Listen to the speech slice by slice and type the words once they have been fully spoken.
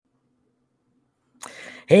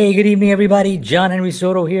Hey, good evening, everybody. John Henry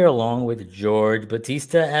Soto here, along with George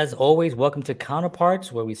Batista. As always, welcome to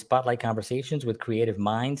Counterparts, where we spotlight conversations with creative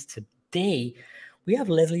minds. Today, we have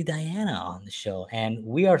Lesley Diana on the show, and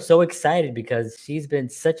we are so excited because she's been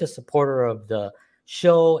such a supporter of the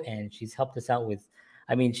show, and she's helped us out with,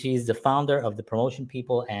 she's the founder of the Promotion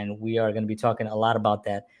People, and we are going to be talking a lot about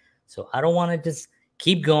that. So I don't want to just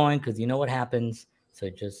keep going because you know what happens. So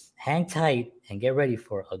just hang tight and get ready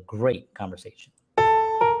for a great conversation.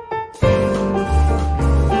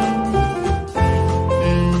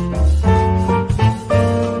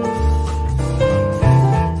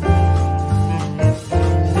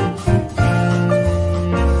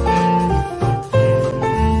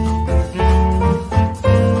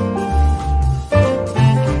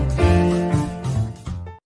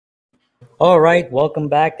 All right, welcome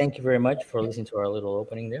back. Thank you very much for listening to our little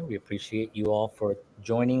opening there. We appreciate you all for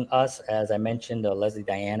joining us. As I mentioned, Lesley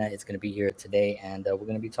Diana is going to be here today, and we're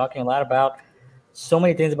going to be talking a lot about so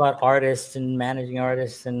many things about artists and managing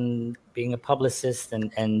artists and being a publicist,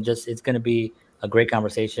 and just it's going to be a great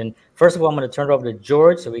conversation. First of all, I'm going to turn it over to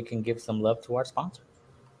George so we can give some love to our sponsor.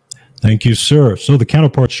 Thank you, sir. So the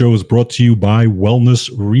Counterpart Show is brought to you by Wellness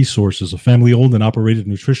Resources, a family-owned and operated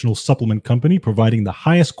nutritional supplement company providing the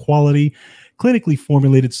highest quality, clinically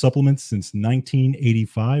formulated supplements since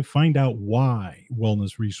 1985. Find out why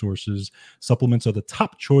Wellness Resources supplements are the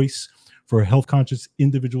top choice for health-conscious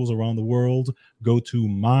individuals around the world. Go to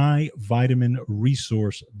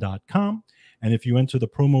myvitaminresource.com. And if you enter the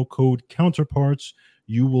promo code Counterparts,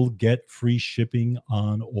 you will get free shipping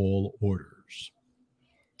on all orders.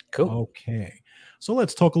 Cool. Okay. So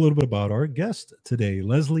let's talk a little bit about our guest today,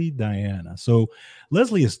 Lesley Diana. So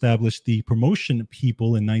Lesley established the Promotion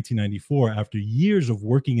People in 1994 after years of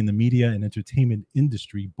working in the media and entertainment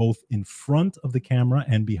industry, both in front of the camera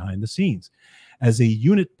and behind the scenes. As a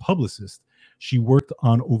unit publicist, she worked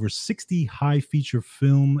on over 60 high feature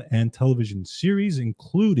film and television series,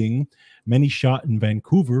 including many shot in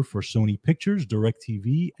Vancouver for Sony Pictures,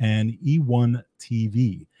 DirecTV, and E1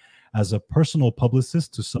 TV. As a personal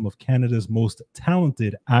publicist to some of Canada's most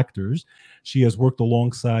talented actors, she has worked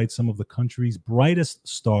alongside some of the country's brightest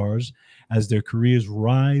stars as their careers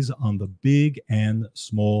rise on the big and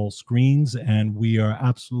small screens. And we are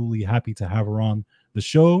absolutely happy to have her on the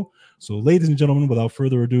show. So, ladies and gentlemen, without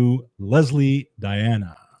further ado, Lesley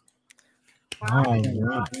Diana. All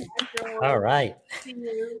right.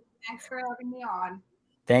 Thanks for having me on.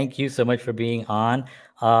 Thank you so much for being on.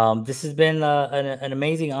 This has been an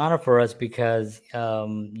amazing honor for us because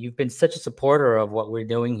you've been such a supporter of what we're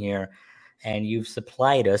doing here, and you've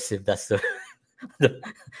supplied us, if that's I think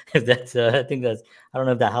that's, I don't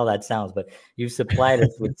know how that sounds, but you've supplied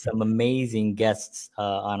us with some amazing guests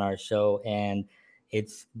on our show, and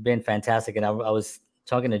it's been fantastic. And I was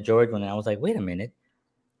talking to George when I was like, wait a minute,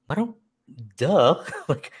 like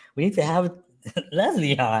we need to have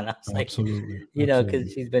Lesley on. I was Absolutely. Like,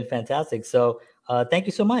 because she's been fantastic. So thank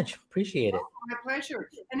you so much. Appreciate it. My pleasure.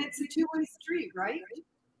 And it's a two-way street, right?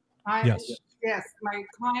 Yes. Yes. My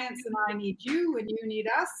clients and I need you, and you need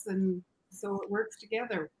us, and so it works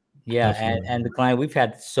together. Yeah, and the client, we've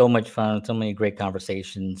had so much fun, so many great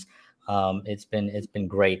conversations. It's been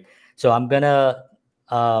great. So I'm gonna,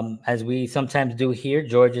 as we sometimes do here,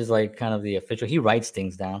 George is like kind of the official. He writes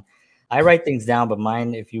things down. I write things down, but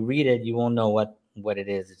mine, if you read it, you won't know what it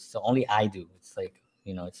is. It's only I do. It's like,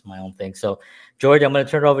 it's my own thing. So, George, I'm going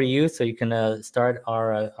to turn it over to you so you can start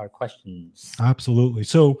our questions. Absolutely.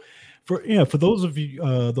 So, for those of you,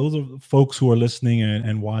 those of folks who are listening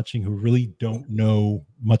and watching who really don't know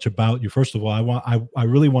much about you, first of all, I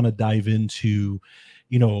really want to dive into,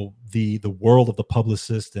 the world of the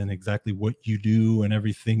publicist and exactly what you do and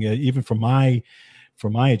everything, even from my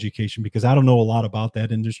education, because I don't know a lot about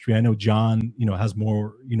that industry. I know John, has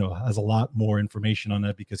more, has a lot more information on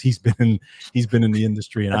that because he's been in the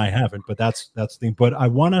industry and I haven't, but that's the thing. But I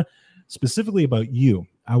want to specifically about you.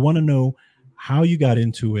 I want to know how you got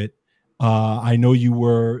into it. I know you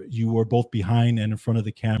were both behind and in front of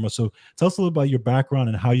the camera. So tell us a little about your background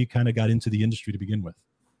and how you kind of got into the industry to begin with.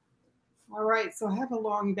 All right. So I have a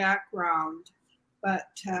long background, but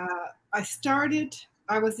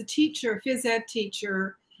I was a teacher, a phys ed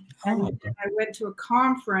teacher, and I went to a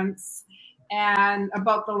conference and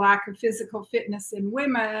about the lack of physical fitness in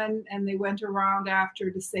women, and they went around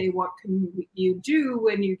after to say, what can you do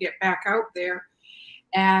when you get back out there?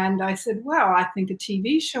 And I said, well, I think a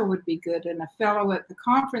TV show would be good. And a fellow at the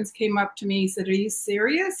conference came up to me, he said, are you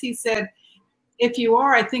serious? He said, if you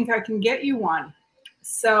are, I think I can get you one.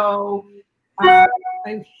 So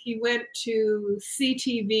he went to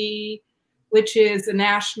CTV, which is a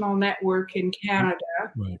national network in Canada.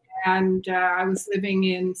 Right. And I was living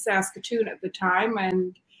in Saskatoon at the time,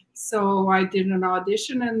 and so I did an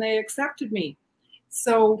audition and they accepted me.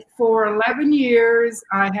 So for 11 years,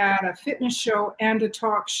 I had a fitness show and a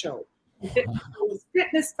talk show. The fitness show was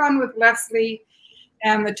Fitness Fun with Lesley,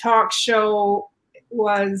 and the talk show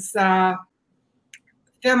was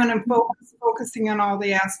feminine focus, focusing on all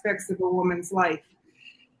the aspects of a woman's life.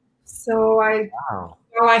 So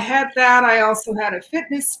while I had that, I also had a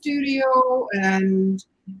fitness studio and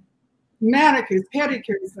manicures,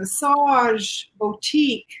 pedicures, massage,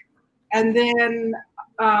 boutique. And then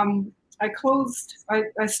I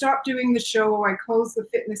stopped doing the show. I closed the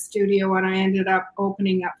fitness studio, and I ended up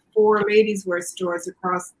opening up 4 ladies' wear stores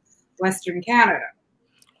across Western Canada.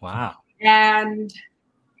 Wow. And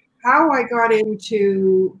how I got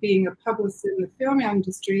into being a publicist in the film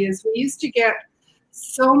industry is we used to get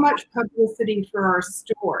so much publicity for our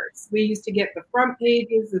stores. We used to get the front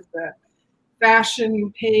pages of the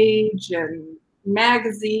fashion page and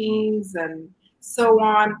magazines and so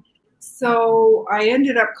on. So I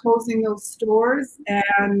ended up closing those stores,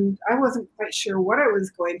 and I wasn't quite sure what I was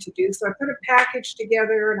going to do. So I put a package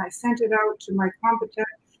together and I sent it out to my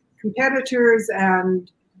competitors and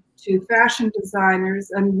to fashion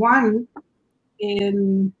designers. And one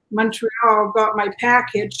in Montreal got my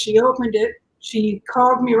package. She opened it. She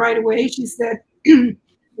called me right away. She said,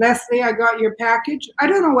 Lesley, I got your package. I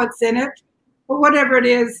don't know what's in it, but whatever it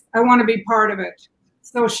is, I want to be part of it.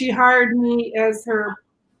 So she hired me as her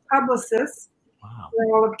publicist for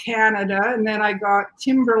all of Canada. And then I got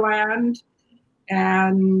Timberland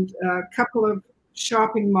and a couple of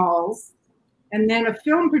shopping malls. And then a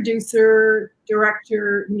film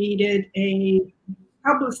director needed a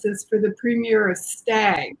publicist for the premiere of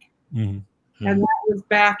Stag. Mm-hmm. And that was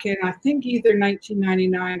back in, I think, either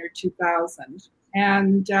 1999 or 2000.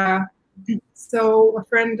 And so a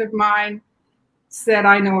friend of mine said,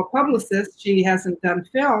 I know a publicist. She hasn't done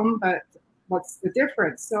film, but what's the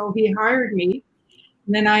difference? So he hired me.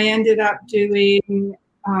 And then I ended up doing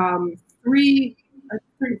three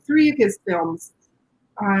of his films.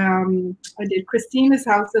 I did Christina's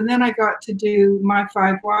House, and then I got to do My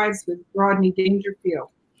Five Wives with Rodney Dangerfield.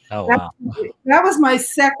 Oh, wow. That was my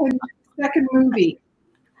second movie.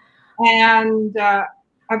 And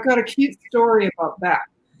I've got a cute story about that.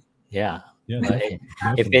 Yeah.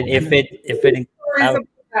 If it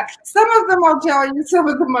some of them I'll tell you, some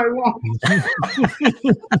of them I won't.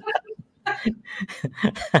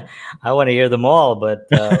 I want to hear them all, but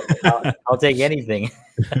I'll take anything.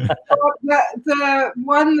 The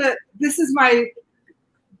one that this is one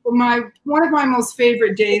of my most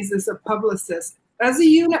favorite days as a publicist. As a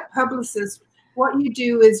unit publicist, what you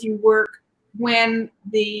do is you work when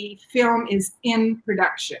the film is in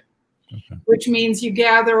production, which means you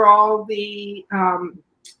gather all the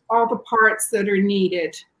parts that are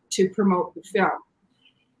needed to promote the film,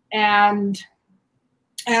 and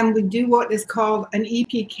we do what is called an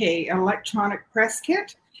EPK, electronic press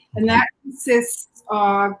kit, and that consists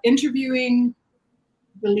of interviewing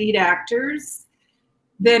the lead actors,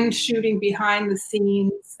 then shooting behind the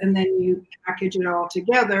scenes, and then you package it all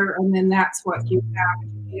together, and then that's what you have to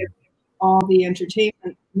give all the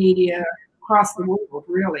entertainment media across the world,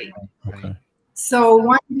 really. Okay. So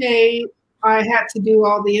one day I had to do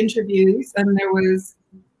all the interviews, and there was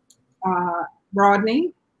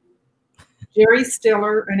Rodney, Jerry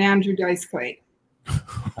Stiller, and Andrew Dice Clay.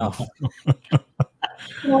 Oh.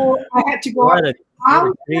 So I had to go up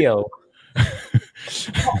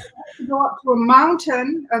to a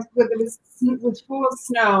mountain that was full of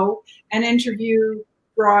snow and interview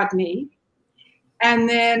Rodney. And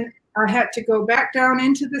then I had to go back down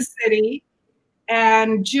into the city,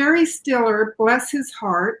 and Jerry Stiller, bless his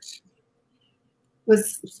heart,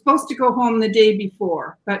 was supposed to go home the day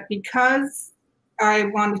before, but because I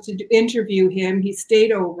wanted to interview him, he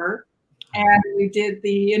stayed over, and we did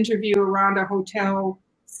the interview around a hotel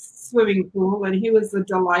swimming pool, and he was a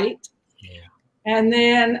delight. Yeah. And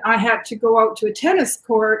then I had to go out to a tennis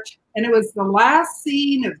court, and it was the last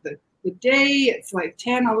scene of the day. It's like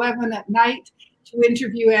 10, 11 at night, to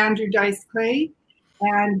interview Andrew Dice Clay,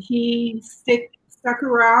 and he stuck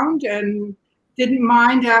around and didn't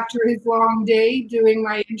mind after his long day doing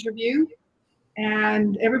my interview.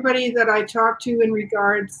 And everybody that I talked to in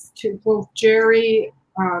regards to both Jerry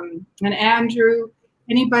and Andrew,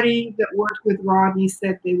 anybody that worked with Rodney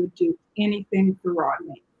said they would do anything for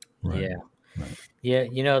Rodney. Right. Yeah. Right. Yeah.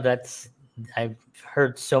 You know, I've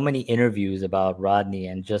heard so many interviews about Rodney,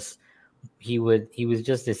 and just he was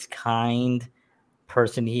just this kind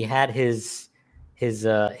person. He had his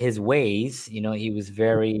ways, you know. He was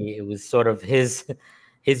it was sort of his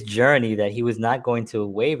his journey that he was not going to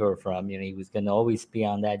waver from. You know, he was going to always be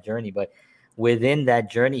on that journey. But within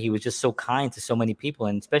that journey, he was just so kind to so many people,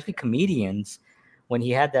 and especially comedians. When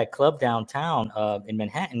he had that club downtown in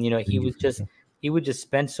Manhattan, you know, he would just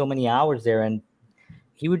spend so many hours there, and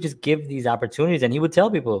he would just give these opportunities, and he would tell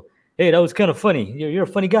people, "Hey, that was kind of funny. You're a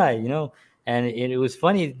funny guy," you know. And it was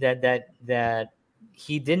funny that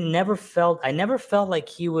he didn't never felt. I never felt like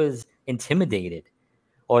he was intimidated,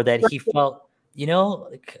 or that he felt, you know.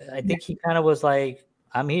 I think he kind of was like,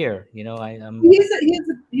 "I'm here," you know. I'm.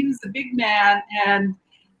 He was a big man, and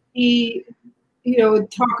he, you know, would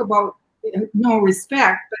talk about no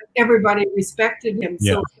respect, but everybody respected him.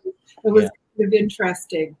 So it was kind of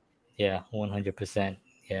interesting. Yeah, 100%.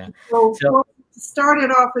 Yeah. So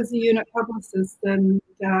started off as a unit publicist, and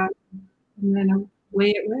then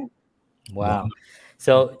away it went. Wow.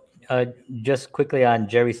 So just quickly on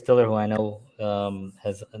Jerry Stiller, who I know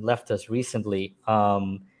has left us recently.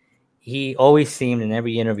 He always seemed, in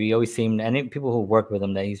every interview, he always seemed, and people who worked with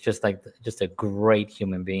him, that he's just a great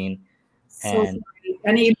human being.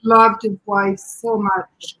 And he loved his wife so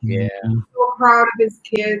much. Yeah. So proud of his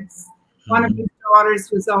kids. One of his daughters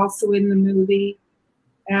was also in the movie.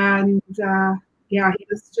 And he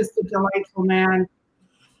was just a delightful man.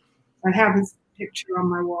 I have his picture on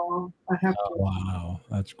my wall. I have to. Wow,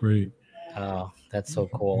 that's great. Oh, that's so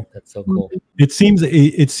cool. That's so cool. It seems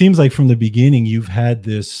like from the beginning you've had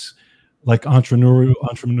this like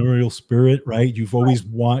entrepreneurial spirit, right? You've always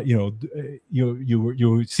you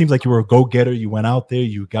seems like you were a go-getter. You went out there,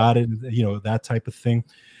 you got it, you know, that type of thing.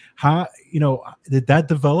 How, you know, did that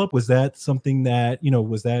develop? Was that something that, you know,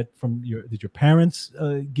 was that did your parents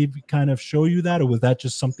kind of show you that, or was that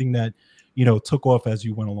just something that, you know, took off as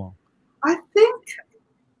you went along? I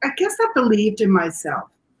guess I believed in myself.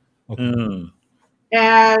 Okay.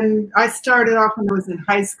 And I started off when I was in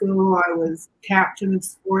high school. I was captain of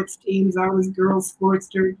sports teams. I was girls sports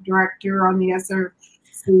director on the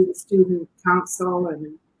SRC student council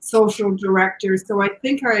and social director. So I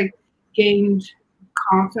think I gained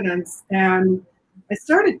confidence, and I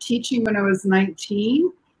started teaching when I was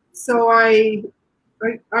 19. So I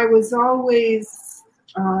was always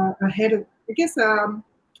ahead of, I guess, and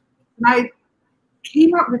I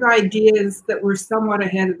came up with ideas that were somewhat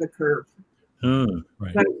ahead of the curve.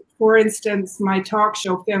 Right. Like, for instance, my talk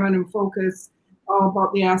show, Feminine Focus, all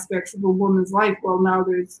about the aspects of a woman's life. Well, now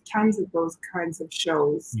there's tons of those kinds of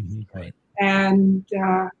shows. Right. And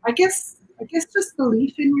I guess just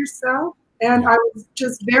belief in yourself. And I was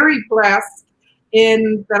just very blessed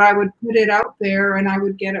in that I would put it out there and I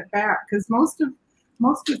would get it back. Because most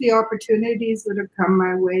of the opportunities that have come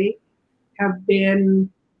my way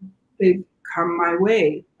they've come my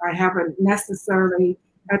way. I haven't necessarily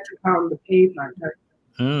had to pound the pavement.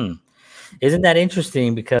 Isn't that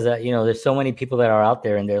interesting? Because you know, there's so many people that are out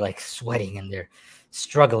there and they're like sweating and they're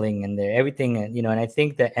struggling and they're everything, and you know, and I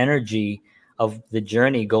think the energy of the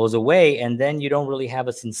journey goes away, and then you don't really have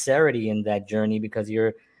a sincerity in that journey because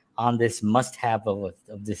you're on this must-have of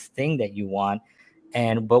this thing that you want.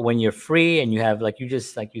 But when you're free and you have, like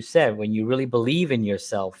you said, when you really believe in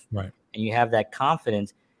yourself, right, and you have that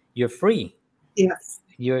confidence, you're free. Yes.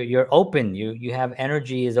 You're open. You have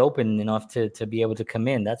energy is open enough to be able to come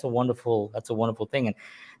in. That's a wonderful thing. And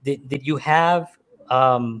did you have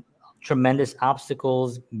tremendous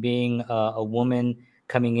obstacles being a woman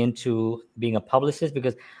coming into being a publicist?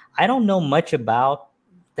 Because I don't know much about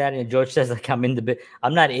that. And George says, like,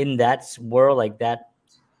 I'm not in that world like that.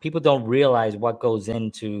 People don't realize what goes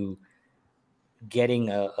into getting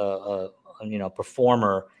a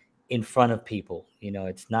performer in front of people. You know,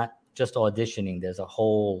 it's not just auditioning. There's a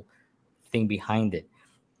whole thing behind it.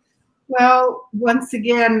 Well, once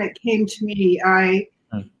again, it came to me. I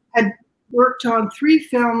had worked on 3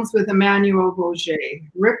 films with Emmanuel Vauger: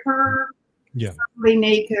 Ripper, Suddenly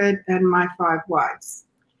Naked, and My 5 Wives.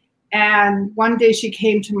 And one day she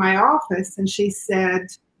came to my office and she said,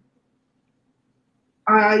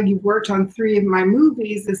 "You worked on 3 of my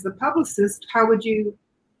movies as the publicist. How would you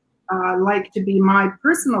like to be my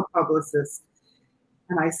personal publicist?"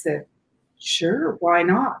 And I said, "Sure, why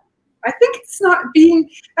not?"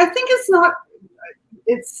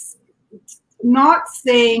 It's not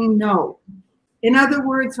saying no. In other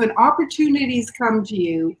words, when opportunities come to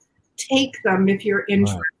you, take them if you're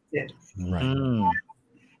interested. Right.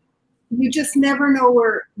 You just never know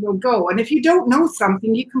where they'll go. And if you don't know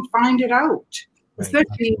something, you can find it out. Right.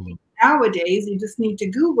 Especially nowadays, you just need to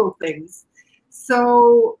Google things.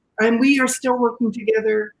 So, and we are still working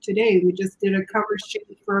together today. We just did a cover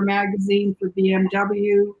sheet for a magazine for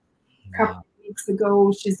BMW a couple of weeks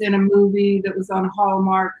ago. She's in a movie that was on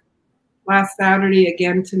Hallmark last Saturday,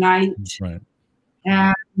 again tonight. Right.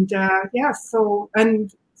 And so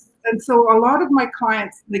a lot of my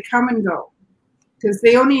clients, they come and go because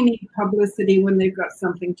they only need publicity when they've got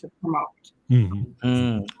something to promote.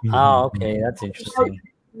 Oh, okay, that's interesting.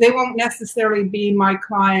 They won't necessarily be my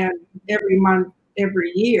client every month,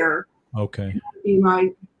 every year. Okay.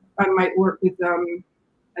 I might work with them,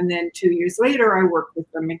 and then 2 years later, I work with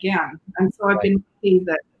them again. And so I've been lucky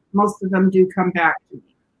that most of them do come back to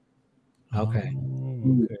me. Okay.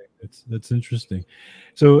 Oh, okay, that's interesting.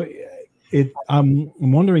 So I'm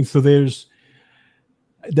wondering. So there's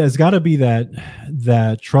got to be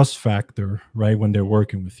that trust factor, right? When they're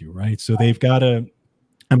working with you, right? So they've got to.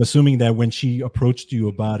 I'm assuming that when she approached you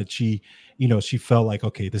about it, she felt like,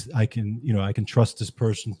 okay, I can trust this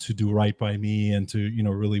person to do right by me and to,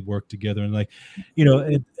 really work together. And like,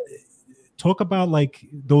 talk about like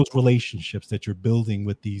those relationships that you're building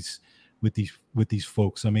with these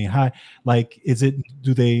folks. I mean, how, like,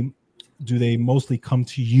 do they mostly come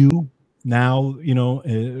to you now,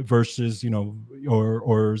 versus,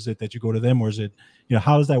 or is it that you go to them, or is it,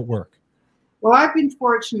 how does that work? Well, I've been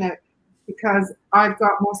fortunate because I've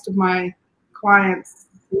got most of my clients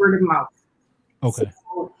word of mouth. Okay.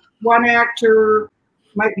 So one actor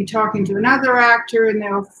might be talking to another actor and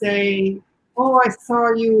they'll say, oh, I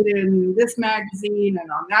saw you in this magazine and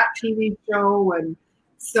on that TV show and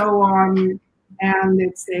so on. And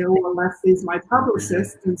they'd say, oh, well, Lesley's my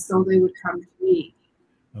publicist. And so they would come to me.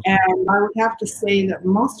 Okay. And I would have to say that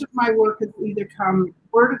most of my work has either come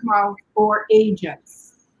word of mouth or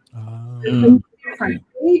agents. Different.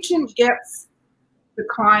 The agent gets the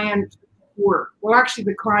client work. Well, actually,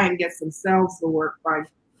 the client gets themselves the work by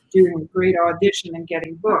doing a great audition and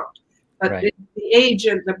getting booked. But it's the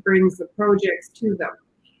agent that brings the projects to them.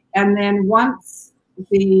 And then once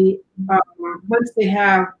they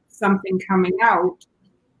have something coming out,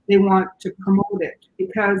 they want to promote it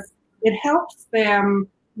because it helps them.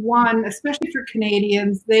 One, especially for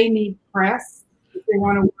Canadians, they need press if they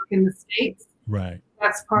want to work in the States. Right.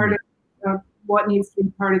 That's part of what needs to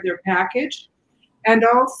be part of their package. And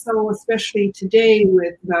also, especially today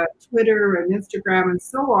with Twitter and Instagram and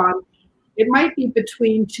so on, it might be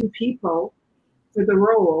between two people for the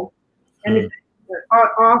role. And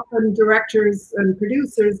often directors and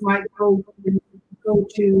producers might go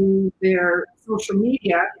to their social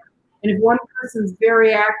media. And if one person's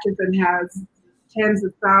very active and has tens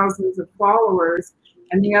of thousands of followers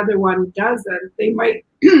and the other one doesn't, they might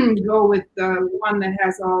go with the one that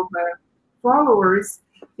has all the followers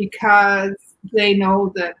because they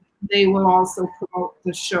know that they will also promote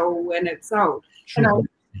the show when it's out. Sure. And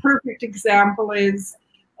a perfect example is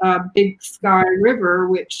Big Sky River,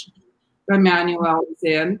 which Emmanuel is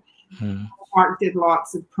in. Mark did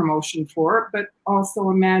lots of promotion for it, but also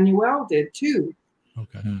Emmanuel did too.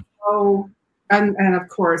 Okay. So, and of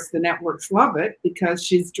course the networks love it because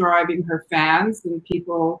she's driving her fans and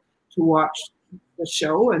people to watch the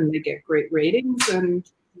show, and they get great ratings, and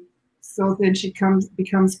so then she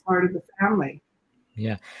becomes part of the family.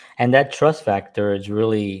 Yeah, and that trust factor is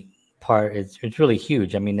really it's really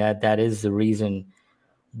huge. I mean, that is the reason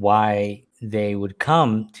why they would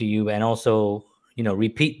come to you, and also,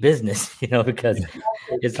 repeat business, because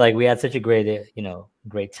it's like, we had such a great,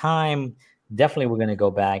 great time. Definitely we're going to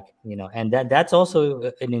go back, and that's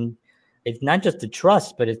also it's not just the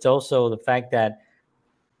trust, but it's also the fact that,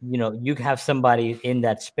 you have somebody in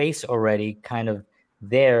that space already kind of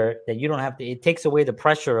there, that you don't have to, it takes away the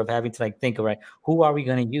pressure of having to think, all right, who are we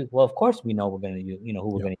going to use? Well, of course we know we're going to use, who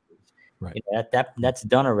we're going to use. Right. That's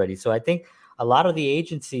done already. So I think a lot of the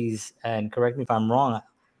agencies, and correct me if I'm wrong,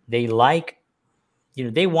 they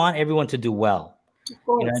they want everyone to do well.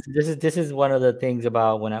 This is one of the things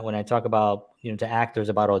about when I talk about, to actors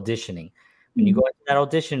about auditioning. When you go into that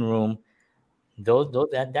audition room,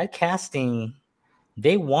 that casting,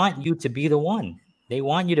 they want you to be the one. They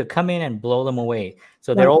want you to come in and blow them away.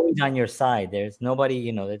 So they're always on your side. There's nobody,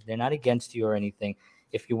 they're not against you or anything.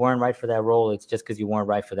 If you weren't right for that role, it's just because you weren't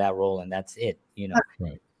right for that role, and that's it.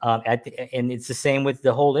 Right. And it's the same with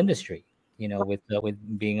the whole industry. With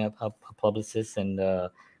being a publicist and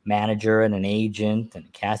a manager and an agent and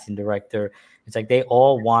a casting director, it's like they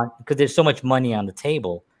all want, because there's so much money on the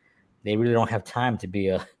table, they really don't have time to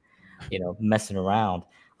be messing around.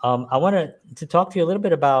 I wanted to talk to you a little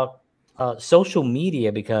bit about social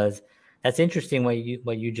media, because that's interesting what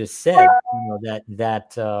you just said.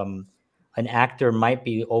 That an actor might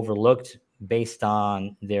be overlooked based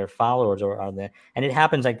on their followers and it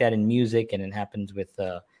happens like that in music, and it happens with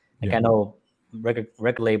I know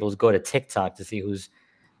record labels go to TikTok to see who's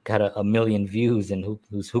got a million views and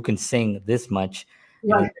who can sing this much.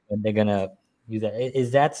 Right. And they're gonna use that.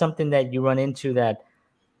 Is that something that you run into?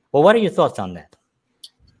 Well, what are your thoughts on that?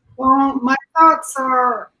 Well, my thoughts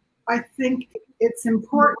are, I think it's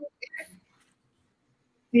important if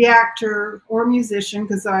the actor or musician,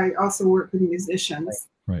 because I also work with musicians,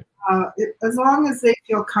 Right. As long as they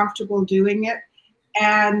feel comfortable doing it.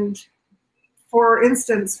 And for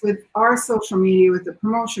instance, with our social media, with the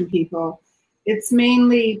promotion people, it's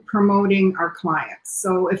mainly promoting our clients.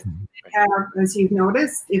 So if they have, as you've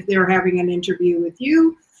noticed, if they're having an interview with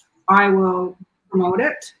you, I will promote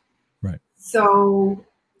it. Right. So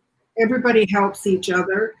everybody helps each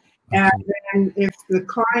other. Absolutely. And then if the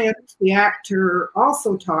client, the actor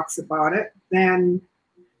also talks about it, then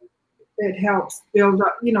it helps build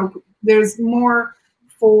up, there's more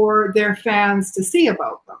for their fans to see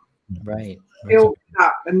about them. Right. Build it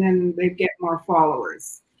up, and then they get more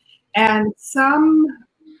followers. And some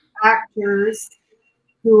actors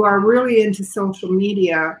who are really into social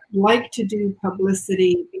media like to do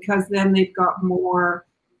publicity because then they've got more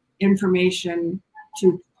information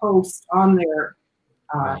to post on their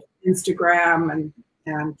Instagram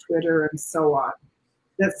and Twitter and so on.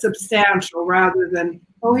 That's substantial rather than,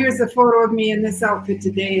 oh, here's a photo of me in this outfit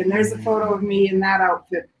today and there's a photo of me in that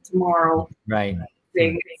outfit tomorrow. Right.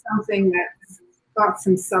 It's something that's got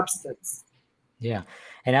some substance. Yeah.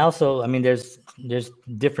 And also, I mean, there's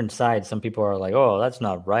different sides. Some people are like, oh, that's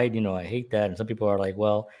not right. I hate that. And some people are like,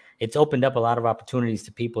 well, it's opened up a lot of opportunities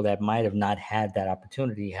to people that might have not had that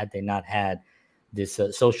opportunity had they not had this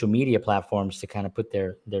social media platforms to kind of put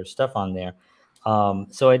their stuff on there.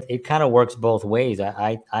 So it kind of works both ways.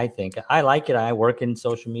 I think I like it. I work in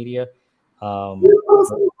social media. You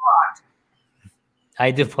post a lot. I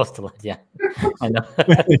do post a lot. Yeah, I know.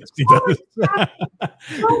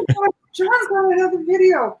 John's got another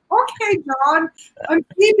video. Okay, John, I'm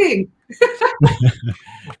sleeping.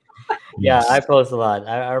 Yeah, I post a lot.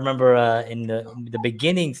 I remember in the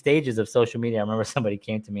beginning stages of social media, I remember somebody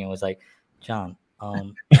came to me and was like, John,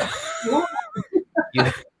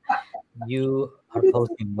 you are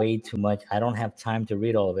posting way too much. I don't have time to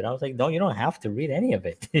read all of it. I was like, no, you don't have to read any of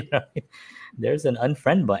it. There's an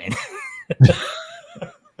unfriend button.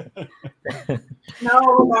 No,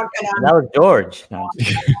 not gonna. That was George. No.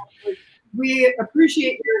 We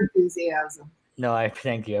appreciate your enthusiasm. No, I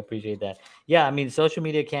thank you. I appreciate that. Yeah, I mean, social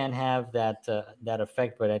media can have that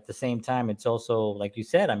effect, but at the same time, it's also, like you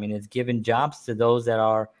said, I mean, it's giving jobs to those that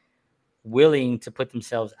are willing to put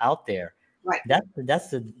themselves out there. Right. That's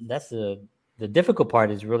the difficult part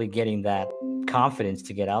is really getting that confidence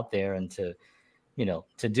to get out there and to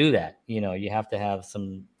do that. You have to have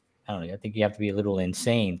some, I don't know, I think you have to be a little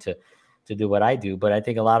insane to do what I do. But I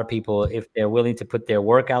think a lot of people, if they're willing to put their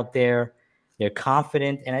work out there, they're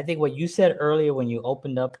confident. And I think what you said earlier when you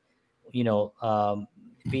opened up,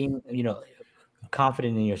 being,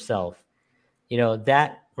 confident in yourself,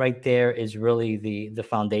 that right there is really the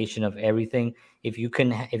foundation of everything. If you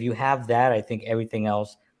have that, I think everything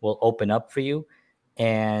else will open up for you.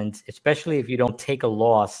 And especially if you don't take a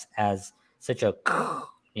loss as such a,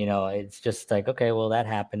 it's just like, okay, well, that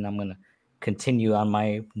happened. I'm going to continue on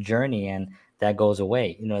my journey and that goes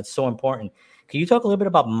away. It's so important. Can you talk a little bit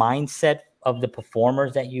about mindset of the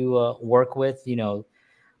performers that you work with?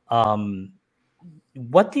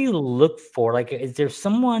 What do you look for? Like, is there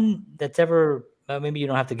someone that's ever, maybe you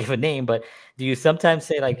don't have to give a name, but do you sometimes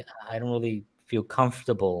say like, I don't really feel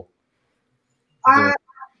comfortable?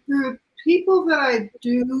 The people that I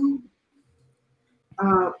do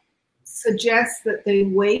suggest that they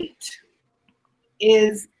wait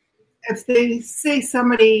is if they say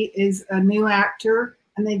somebody is a new actor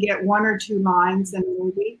and they get 1 or 2 lines in a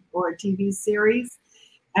movie or a TV series,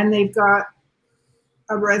 and they've got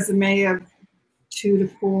a resume of 2 to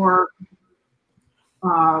 4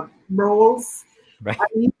 roles, right. I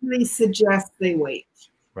usually suggest they wait.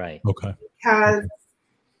 Right. Okay. Because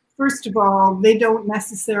first of all, they don't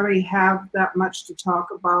necessarily have that much to talk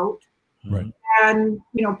about. Right. And,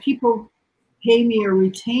 people pay me a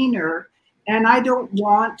retainer and I don't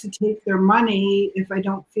want to take their money if I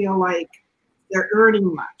don't feel like they're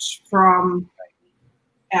earning much from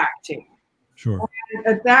acting. Sure. And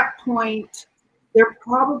at that point, they're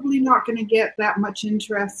probably not going to get that much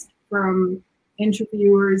interest from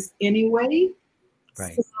interviewers anyway.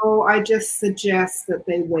 Right. So I just suggest that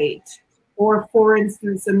they wait. Or for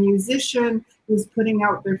instance, a musician who's putting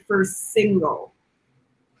out their first single.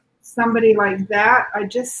 Somebody like that, I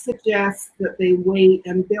just suggest that they wait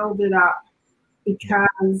and build it up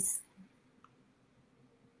because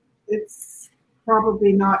it's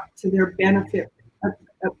probably not to their benefit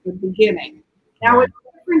at the beginning. Now, it's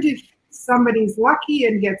different if somebody's lucky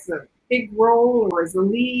and gets a big role or is a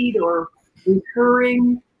lead or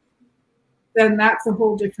recurring, then that's a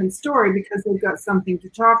whole different story because they've got something to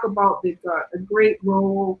talk about. They've got a great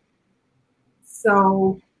role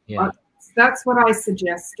So Yeah. that's what I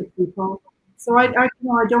suggest to people. So I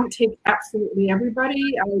don't take absolutely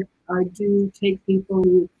everybody. I do take people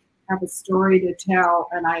who have a story to tell,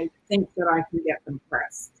 and I think that I can get them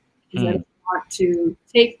pressed. Because I don't want to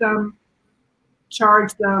take them,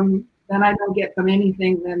 charge them, then I don't get them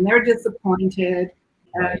anything, then they're disappointed.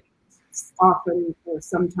 Right. And often, or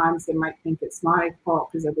sometimes they might think it's my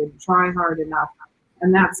fault because I didn't try hard enough.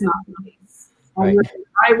 And that's not the case. Right.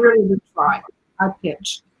 I really would try. I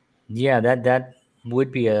pitch. Yeah, that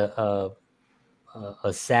would be a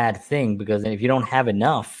sad thing, because if you don't have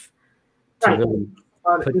enough to Right. really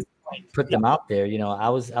About at this point. put them out there, I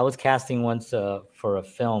was casting once for a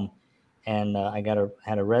film, and I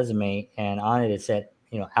had a resume, and on it said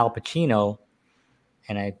Al Pacino,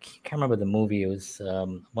 and I can't remember the movie. It was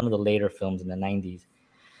one of the later films in the 90s,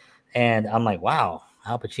 and I'm like, wow,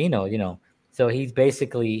 Al Pacino, so he's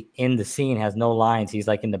basically in the scene, has no lines. He's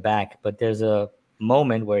like in the back, but there's a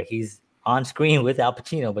moment where he's on screen with Al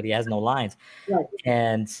Pacino, but he has no lines. Right.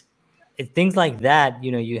 And things like that,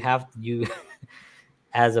 you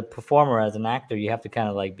as a performer, as an actor, you have to kind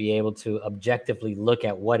of like be able to objectively look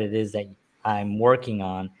at what it is that I'm working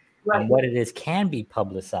on, Right. and what it is can be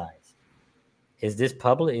publicized. Is this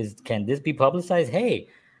can this be publicized? Hey,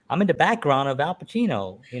 I'm in the background of Al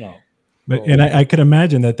Pacino, But, and I could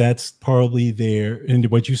imagine that that's probably there in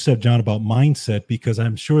what you said, John, about mindset, because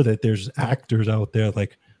I'm sure that there's actors out there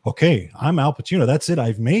like, okay, I'm Al Pacino. That's it.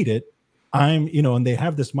 I've made it. And they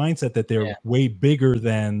have this mindset that they're way bigger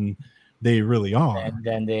than they really are. And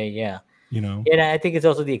then Yeah. And I think it's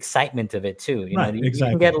also the excitement of it too. Right, You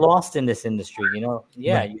exactly. can get lost in this industry,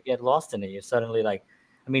 Right. You get lost in it. You're suddenly like,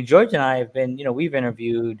 George and I have been, we've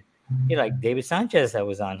interviewed, like David Sanchez that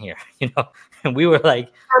was on here, and we were like,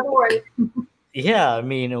 oh boy. Yeah,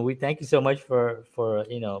 we thank you so much for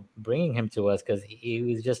bringing him to us, because he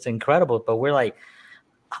was just incredible. But we're like,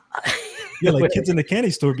 like kids in the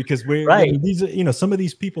candy store, because we're right. These are, some of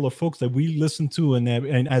these people are folks that we listen to,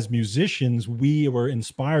 and as musicians we were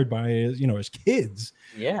inspired by, as kids,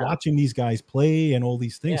 watching these guys play and all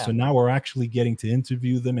these things. So now we're actually getting to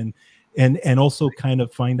interview them and also kind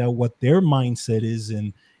of find out what their mindset is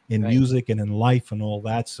in music and in life and all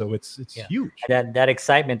that. So it's huge. That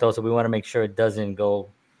excitement also, we want to make sure it doesn't go,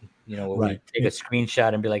 where we take a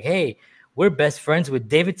screenshot and be like, hey, we're best friends with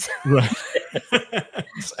David. Right.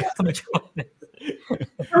 So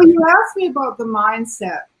you asked me about the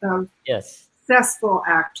mindset of successful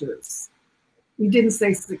actors. You didn't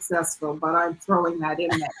say successful, but I'm throwing that in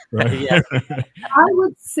there. Right. I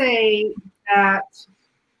would say that,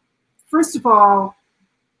 first of all,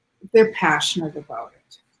 they're passionate about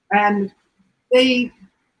it. And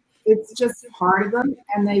it's just part of them,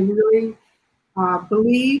 and they really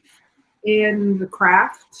believe in the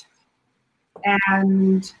craft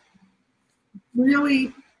and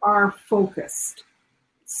really are focused.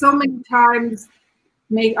 So many times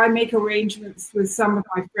I make arrangements with some of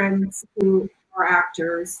my friends who are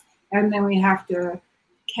actors, and then we have to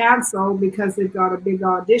cancel because they've got a big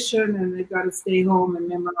audition and they've got to stay home and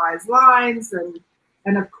memorize lines.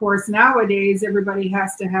 And of course, nowadays, everybody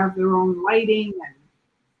has to have their own lighting and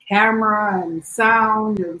camera and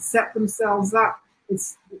sound and set themselves up.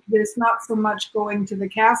 There's not so much going to the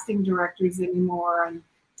casting directors anymore and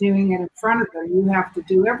doing it in front of them. You have to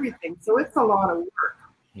do everything. So it's a lot of work.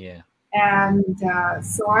 Yeah. And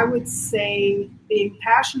so I would say being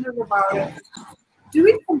passionate about it,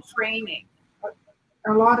 doing some training.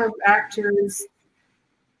 A lot of actors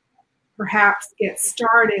perhaps get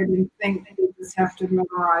started and think they just have to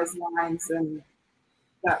memorize lines and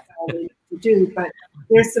that's all they need to do. But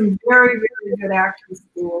there's some very, very good acting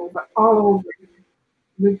schools all over.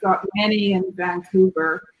 We've got many in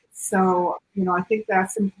Vancouver. So, I think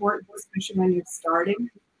that's important, especially when you're starting.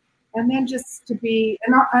 And then just to be,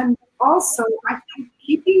 and also I think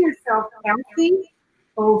keeping yourself healthy,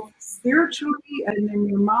 both spiritually and in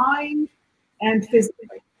your mind and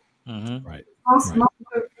physically. Mm-hmm. Right. Most of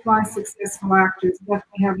my successful actors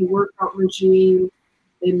definitely have a workout regime.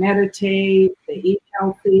 They meditate, they eat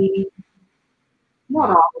healthy.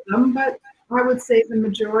 Not all of them, but I would say the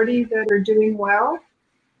majority that are doing well.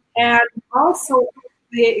 And also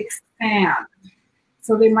they expand.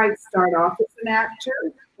 So they might start off as an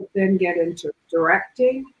actor, but then get into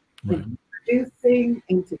directing, into producing,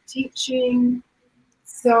 into teaching.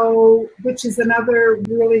 So, which is another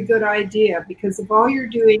really good idea, because if all you're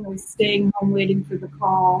doing is staying home waiting for the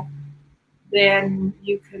call, then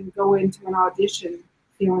you can go into an audition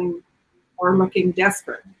feeling or looking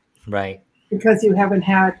desperate. Right. Because you haven't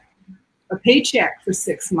had a paycheck for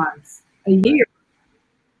 6 months, a year.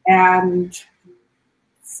 And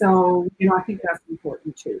So, I think that's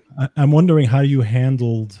important too. I'm wondering how you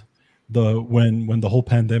handled when the whole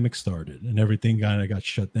pandemic started and everything kind of got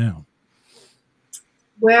shut down.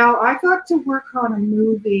 Well, I got to work on a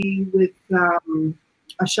movie with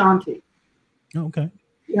Ashanti. Oh, okay.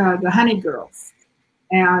 The Honey Girls,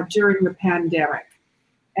 during the pandemic.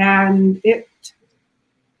 And it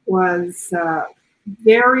was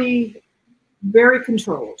very, very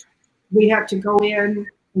controlled. We had to go in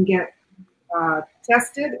and get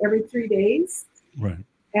tested every 3 days. Right.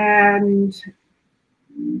 And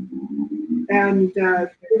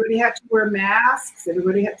everybody had to wear masks.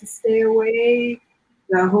 Everybody had to stay away.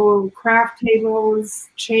 The whole craft tables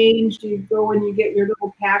changed. You go and you get your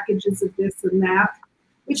little packages of this and that,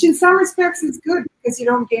 which in some respects is good because you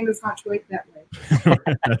don't gain as much weight that way.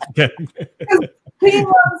 Because being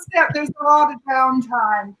on set, there's a lot of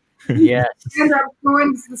downtime. Yes. You end up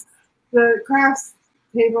going to the crafts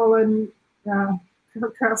table and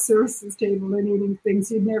craft services table and eating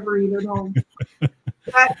things you'd never eat at home.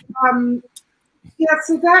 But yeah,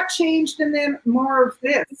 so that changed, and then more of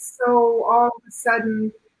this. So all of a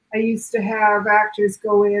sudden, I used to have actors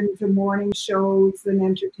go into morning shows and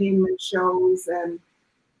entertainment shows,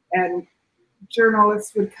 and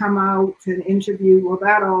journalists would come out and interview. Well,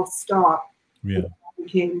 that all stopped. Yeah. It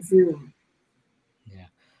became Zoom. Yeah.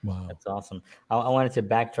 Wow. That's awesome. I wanted to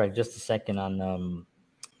backtrack just a second on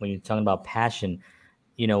when you're talking about passion.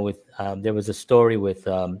 With there was a story with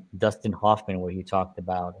Dustin Hoffman where he talked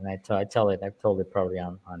about, and I've told it probably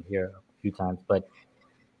on here a few times, but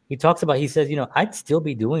he talks about, he says, I'd still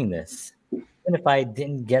be doing this even if I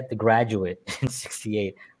didn't get the graduate in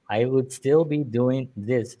 '68. I would still be doing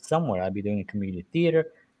this somewhere. I'd be doing a community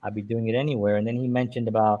theater. I'd be doing it anywhere. And then he mentioned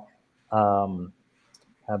about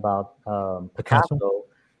Picasso.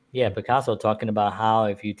 Yeah, Picasso talking about how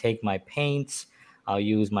if you take my paints, I'll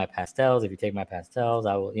use my pastels. If you take my pastels,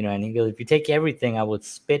 I will, and he goes, if you take everything, I would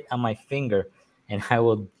spit on my finger and I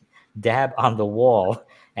will dab on the wall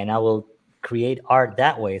and I will create art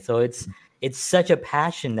that way. So it's such a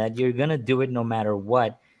passion that you're going to do it no matter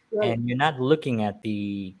what. Right. And you're not looking at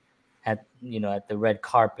the red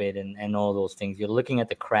carpet and all those things. You're looking at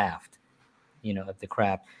the craft, at the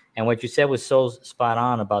craft. And what you said was so spot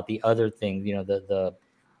on about the other things. The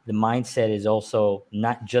mindset is also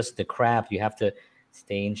not just the craft. You have to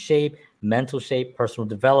stay in shape, mental shape, personal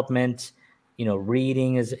development.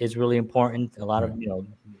 Reading is really important. A lot of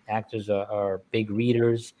actors are big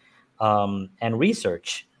readers, and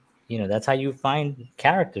research. That's how you find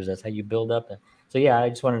characters. That's how you build up. So yeah, I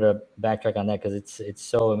just wanted to backtrack on that because it's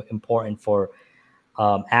so important for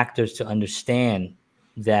actors to understand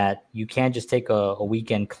that you can't just take a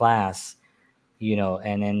weekend class,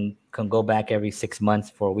 and then can go back every 6 months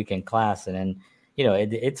for a weekend class, and then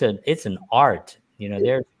it's an art.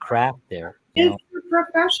 There's craft there. It's a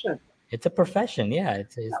profession. It's a profession. Yeah,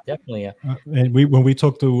 it's definitely a. And when we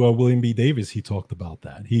talked to William B. Davis, he talked about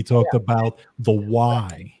that. He talked about the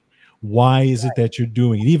why. Why is it that you're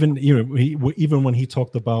doing it? Even when he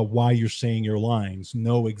talked about why you're saying your lines,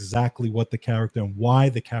 know exactly what the character and why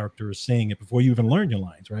the character is saying it before you even learn your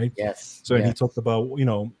lines, right? Yes. So he talked about,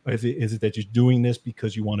 is it that you're doing this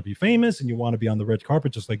because you want to be famous and you want to be on the red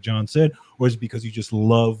carpet, just like John said, or is it because you just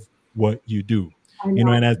love what you do?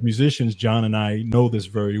 And as musicians, John and I know this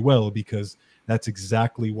very well because that's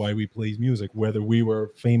exactly why we play music, whether we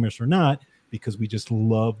were famous or not, because we just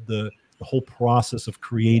love the whole process of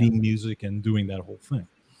creating music and doing that whole thing.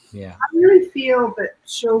 Yeah. I really feel that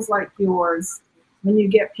shows like yours, when you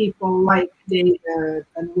get people like David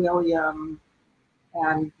and William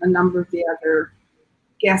and a number of the other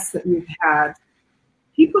guests that we've had,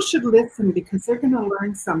 people should listen because they're going to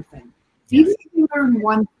learn something. Even if you learn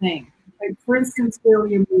one thing, like for instance,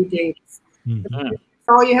 William B. Davis. Mm-hmm.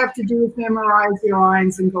 All you have to do is memorize your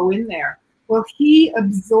lines and go in there. Well, he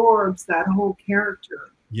absorbs that whole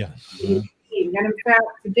character. Yes. And in fact,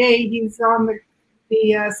 today he's on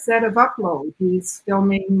the set of Upload. He's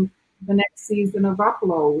filming the next season of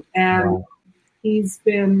Upload. And he's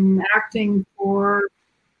been acting for,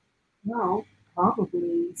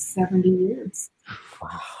 probably 70 years.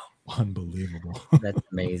 Wow. Unbelievable. That's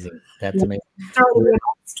amazing. That's amazing. He started when I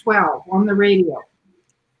was 12 on the radio.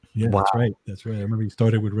 Yeah, wow. That's right. I remember he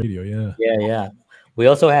started with radio. Yeah. We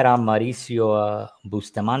also had on Mauricio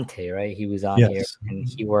Bustamante, right? He was on here, and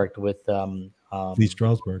he worked with Lee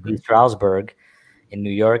Strasberg. Lee Strasberg in New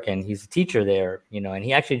York, and he's a teacher there, and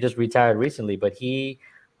he actually just retired recently, but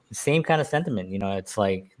same kind of sentiment, it's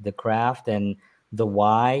like the craft and the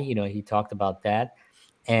why, he talked about that.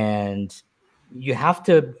 And you have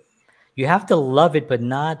to love it, but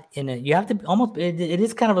not you have to almost, it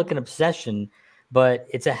is kind of like an obsession, but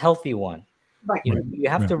it's a healthy one. Right. You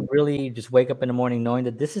have to really just wake up in the morning knowing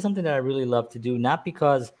that this is something that I really love to do, not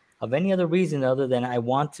because of any other reason other than I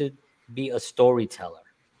want to be a storyteller.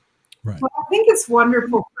 Right. Well, I think it's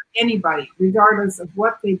wonderful for anybody, regardless of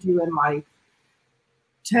what they do in life,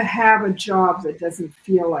 to have a job that doesn't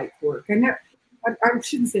feel like work. And I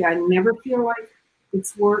shouldn't say I never feel like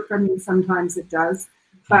it's work. I mean, sometimes it does.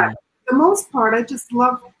 But for the most part, I just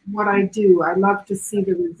love what I do. I love to see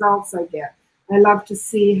the results I get. I love to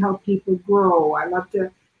see how people grow. I love to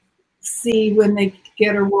see when they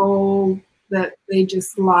get a role that they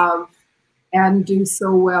just love and do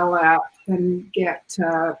so well at and get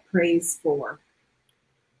praise for.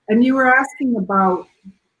 And you were asking about,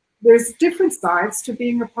 there's different sides to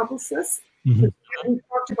being a publicist. Mm-hmm. We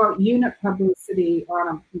talked about unit publicity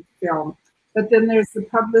on a film, but then there's the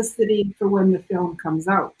publicity for when the film comes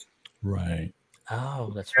out. Right.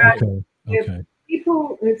 Oh, that's right. Okay.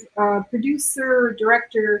 If a producer or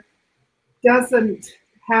director doesn't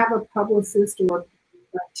have a publicist or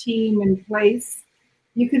a team in place,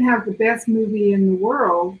 you can have the best movie in the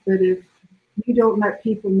world, but if you don't let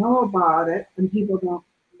people know about it and people don't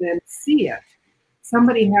then see it,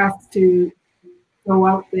 somebody has to go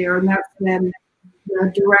out there, and that's when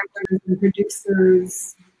the directors and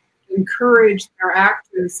producers encourage their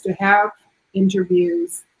actors to have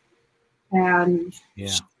interviews and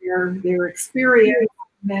share their experience,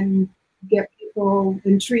 and then get people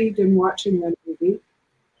intrigued in watching the movie.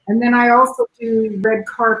 And then I also do red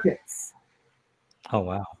carpets. Oh,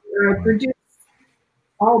 wow. Where I produce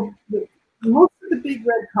most of the big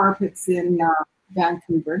red carpets in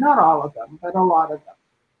Vancouver. Not all of them, but a lot of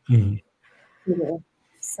them. Mm-hmm.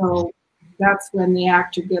 So that's when the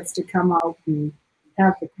actor gets to come out and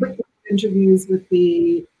have the quick interviews with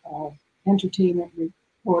the entertainment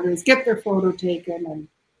reporters, get their photo taken, and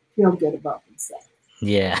feel good about themselves.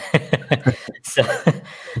 Yeah.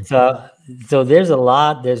 so there's a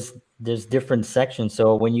lot. There's different sections.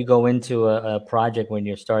 So when you go into a project, when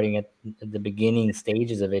you're starting at the beginning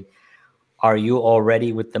stages of it, are you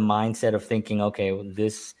already with the mindset of thinking, okay,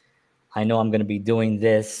 this, I know I'm going to be doing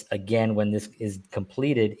this again when this is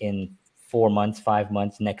completed in 4 months, 5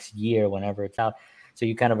 months, next year, whenever it's out. So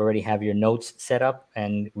you kind of already have your notes set up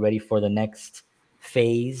and ready for the next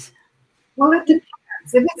phase? Well, it depends.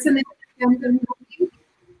 If it's an independent movie,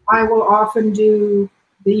 I will often do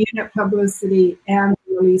the unit publicity and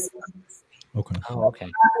the release publicity. Okay. Oh, okay.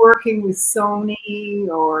 I'm working with Sony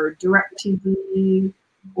or DirecTV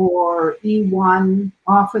or E1.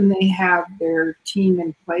 Often they have their team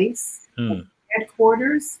in place at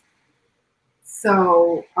headquarters.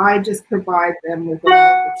 So I just provide them with all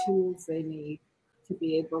the tools they need to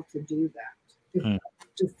be able to do that.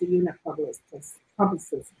 Just the unit publicist.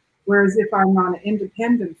 Whereas if I'm on an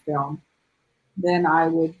independent film, then I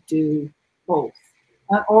would do both.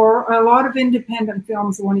 Or a lot of independent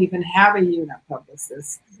films won't even have a unit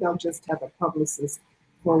publicist. They'll just have a publicist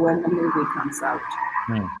for when the movie comes out.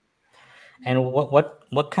 And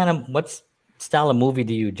what style of movie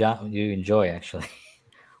do you enjoy actually?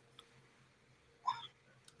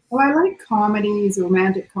 Well, I like comedies,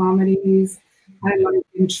 romantic comedies. I like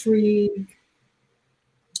intrigue.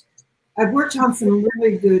 I've worked on some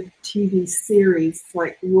really good TV series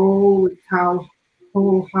like Roll with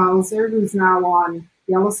Cole Hauser, who's now on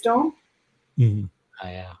Yellowstone. Mm-hmm. Oh,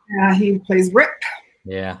 yeah. He plays Rick.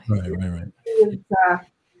 Yeah. Right.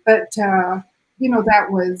 But that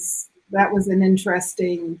was an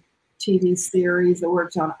interesting TV series. I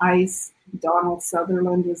worked on Ice. Donald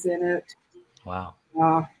Sutherland was in it. Wow.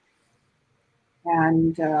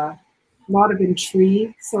 And a lot of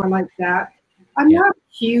intrigue. So I like that. I'm not a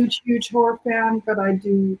huge horror fan, but I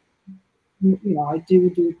do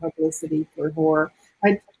publicity for horror.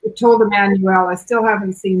 I told Emmanuel I still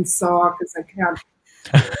haven't seen Saw because I can't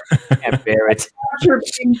bear it. After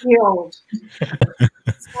being killed.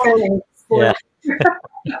 Spoiler. Yeah.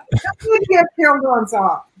 Don't get killed on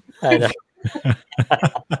Saw.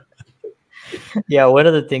 Yeah, one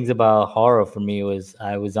of the things about horror for me was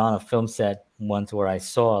I was on a film set once where I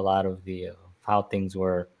saw a lot of the how things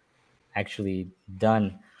were actually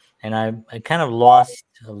done, and I kind of lost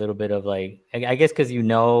a little bit of like, I guess because you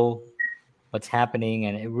know what's happening,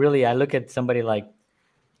 and it really, I look at somebody like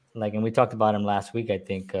and we talked about him last week, I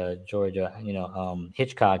think, Georgia,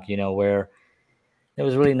 Hitchcock, where there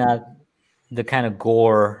was really not the kind of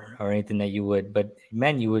gore or anything that you would, but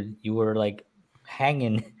man, you were like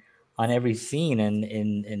hanging on every scene, and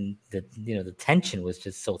the the tension was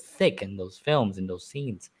just so thick in those films and those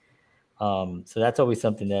scenes. So that's always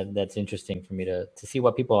something that's interesting for me to see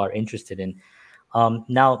what people are interested in.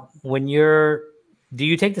 Now, do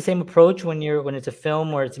you take the same approach when it's a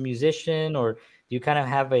film or it's a musician, or you kind of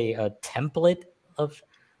have a template of,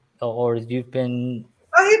 or you've been?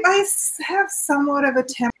 I have somewhat of a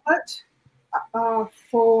template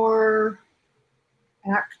for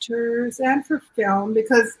actors and for film,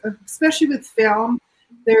 because especially with film,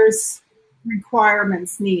 there's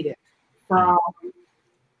requirements needed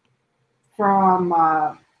from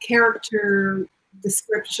character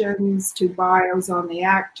descriptions to bios on the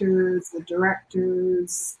actors, the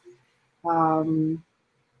directors,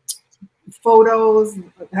 photos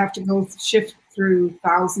have to go shift through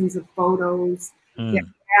thousands of photos, get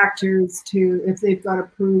actors to, if they've got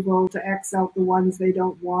approval, to X out the ones they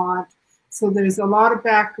don't want. So there's a lot of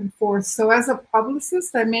back and forth. So as a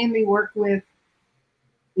publicist, I mainly work with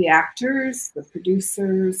the actors, the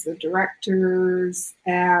producers, the directors,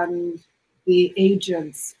 and the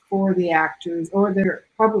agents for the actors or their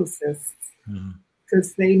publicists,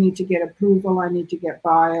 because they need to get approval. I need to get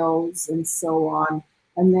bios and so on.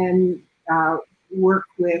 And then work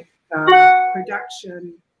with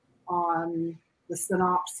production on the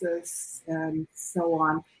synopsis and so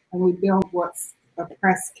on. And we build what's a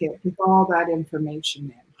press kit with all that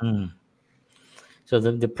information in. So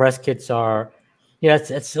the press kits are, yeah,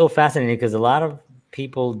 it's so fascinating, because a lot of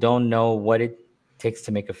people don't know what it takes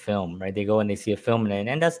to make a film, right? They go and they see a film,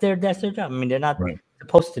 and that's their job. I mean, they're not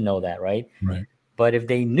supposed to know that, right? Right. But if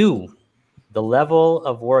they knew the level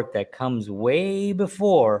of work that comes way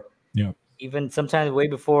before, even sometimes way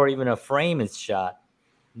before even a frame is shot,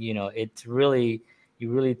 it's really,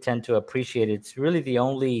 you really tend to appreciate it. It's really the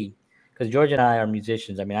only, because George and I are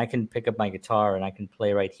musicians. I mean, I can pick up my guitar and I can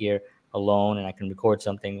play right here alone, and I can record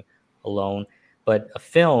something alone. But a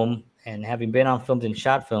film, and having been on films and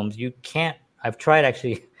shot films, you can't. I've tried,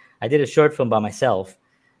 actually. I did a short film by myself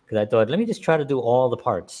because I thought, let me just try to do all the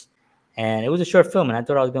parts. And it was a short film, and I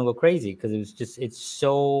thought I was going to go crazy because it's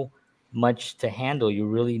so much to handle. You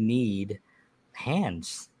really need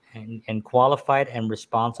hands, and qualified and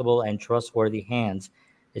responsible and trustworthy hands,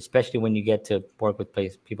 especially when you get to work with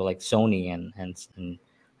people like Sony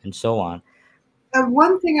and so on.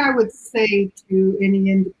 One thing I would say to any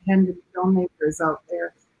independent filmmakers out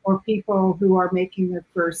there, or people who are making their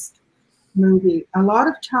first movie, a lot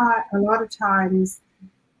of times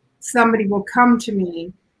somebody will come to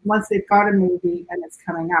me once they've got a movie and it's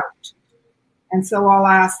coming out, and so I'll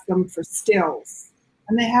ask them for stills,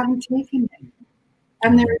 and they haven't taken any,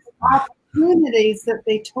 and there's opportunities that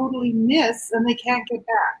they totally miss and they can't get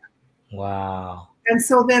back. Wow. And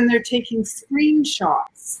so then they're taking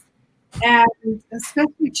screenshots. And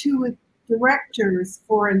especially too with directors,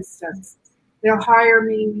 for instance, they'll hire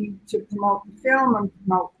me to promote the film and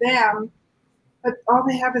promote them, but all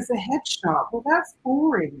they have is a headshot. Well, that's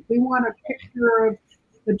boring. We want a picture of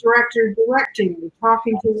the director directing,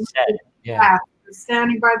 talking to the staff,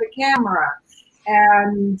 standing by the camera,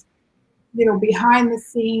 and behind the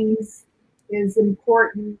scenes is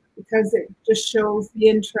important because it just shows the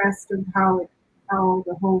interest of how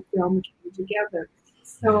the whole film came together.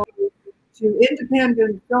 So to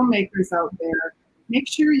independent filmmakers out there, make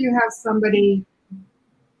sure you have somebody,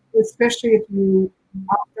 especially if you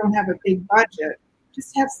don't have a big budget,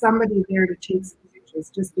 just have somebody there to take some pictures,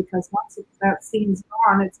 just because once that scene's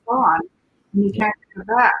gone, it's gone, and you can't get it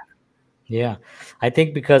back. Yeah, I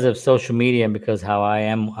think because of social media and because how I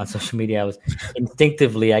am on social media, I was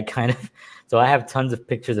instinctively, so I have tons of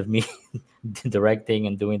pictures of me directing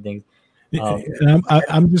and doing things. And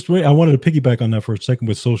I'm just waiting. I wanted to piggyback on that for a second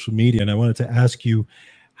with social media, and I wanted to ask you,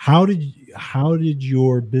 how did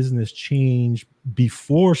your business change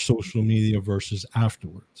before social media versus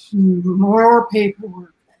afterwards? More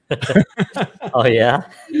paperwork. Oh yeah.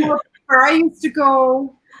 I used to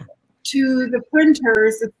go to the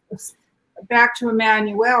printers. Back to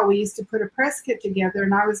Emmanuel, we used to put a press kit together,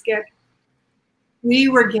 and we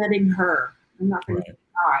were getting her. I'm not going to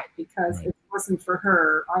deny, because if it wasn't for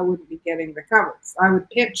her, I wouldn't be getting the covers. I would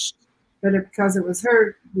pitch, but because it was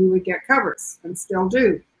her, we would get covers, and still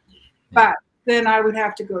do. But then I would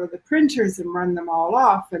have to go to the printers and run them all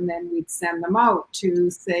off, and then we'd send them out to,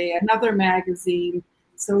 say, another magazine,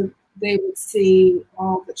 so they would see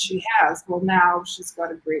all that she has. Well, now she's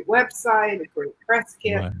got a great website, a great press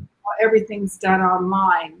kit. Right. Everything's done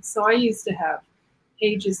online. So I used to have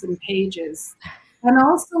pages and pages. And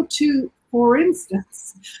also, too, for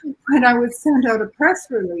instance, when I would send out a press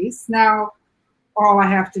release, now all I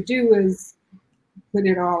have to do is put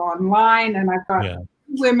it all online. And I've got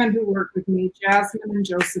women who work with me, Jasmine and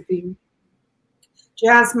Josephine.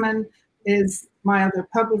 Jasmine is my other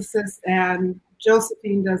publicist, and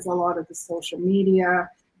Josephine does a lot of the social media,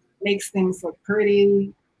 makes things look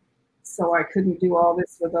pretty. So I couldn't do all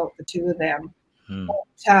this without the two of them.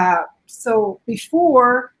 But, so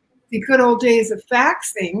before, the good old days of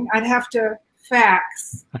faxing, I'd have to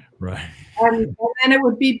fax. Right. And then it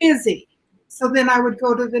would be busy. So then I would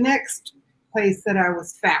go to the next place that I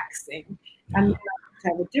was faxing. And then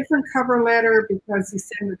I would have a different cover letter because you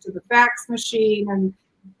send it to the fax machine. And,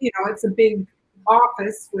 it's a big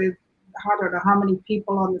office with I don't know how many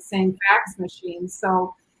people on the same fax machine.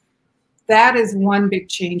 So that is one big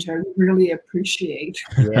change I really appreciate.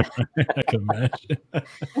 Yeah. I can imagine. I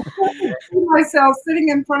see myself sitting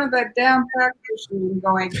in front of that damn fax machine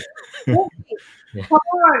going, hey, come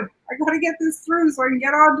on, I got to get this through so I can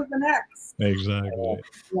get on to the next. Exactly.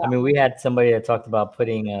 I mean, we had somebody that talked about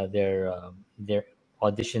putting their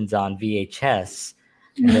auditions on VHS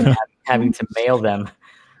and then having to mail them.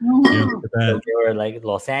 Yeah, So they were like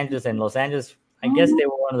Los Angeles, I guess they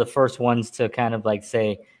were one of the first ones to kind of like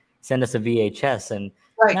say, send us a VHS. And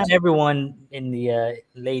not everyone in the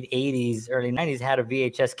late 80s, early 90s had a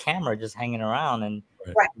VHS camera just hanging around and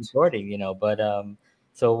recording, But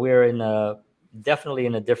so we're definitely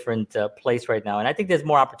in a different place right now. And I think there's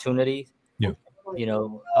more opportunity, Yeah.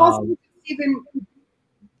 Even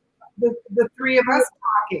the three of us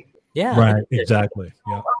talking. Yeah. Right. Exactly.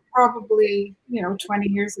 Yeah. Probably, 20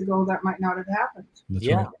 years ago, that might not have happened. That's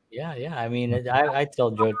yeah. right. Yeah. I mean, I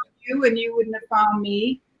tell George. You and you wouldn't have found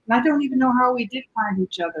me. And I don't even know how we did find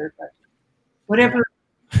each other, but whatever.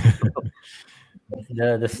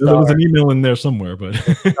 The stars, there was an email in there somewhere, but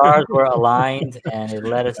the stars were aligned and it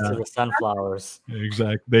led us to the sunflowers.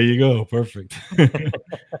 Exactly. There you go. Perfect.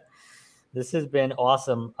 This has been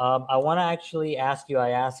awesome. I want to actually ask you, I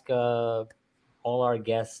ask all our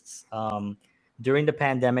guests, during the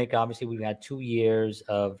pandemic, obviously we've had 2 years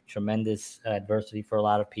of tremendous adversity for a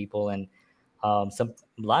lot of people, and a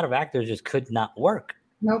lot of actors just could not work.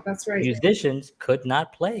 No, that's right. Musicians could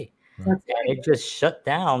not play. That's right. And it just shut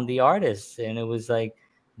down the artists, and it was like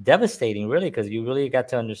devastating, really, because you really got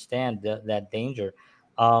to understand that danger.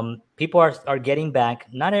 People are getting back.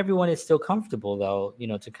 Not everyone is still comfortable, though,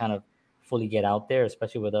 to kind of fully get out there,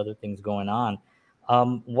 especially with other things going on.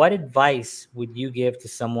 What advice would you give to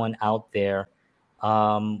someone out there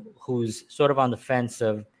who's sort of on the fence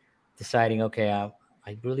of deciding, okay, I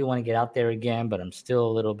really want to get out there again, but I'm still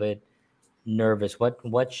a little bit nervous? What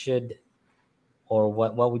would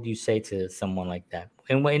you say to someone like that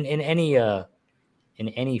in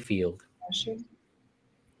any field?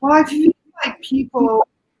 Well, I feel like people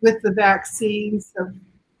with the vaccines have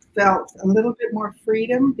felt a little bit more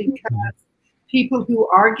freedom because people who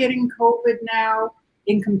are getting COVID now,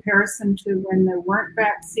 in comparison to when there weren't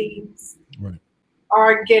vaccines,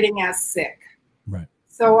 are getting as sick. Right.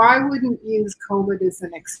 So I wouldn't use COVID as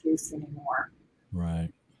an excuse anymore. Right.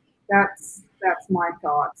 That's my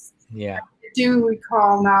thoughts. Yeah. I do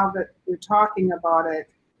recall, now that we're talking about it,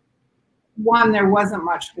 one, there wasn't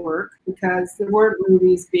much work because there weren't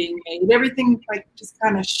movies being made. Everything just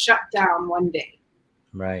kind of shut down one day.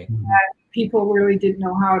 Right. And people really didn't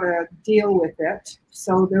know how to deal with it.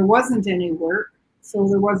 So there wasn't any work. So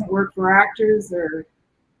there wasn't work for actors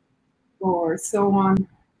or so on.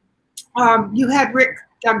 You had Rick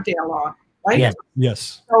Dugdale on, right?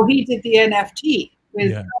 Yes. So he did the NFT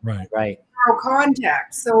with Zero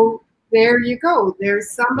Contact. So there you go.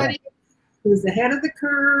 There's somebody who's ahead of the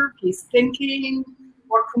curve. He's thinking,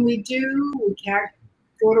 what can we do? We can't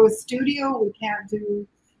go to a studio. We can't do,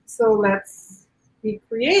 so let's be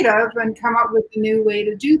creative and come up with a new way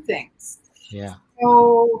to do things. Yeah.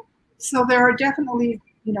 So there are definitely,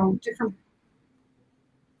 different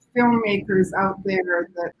filmmakers out there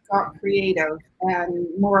that got creative and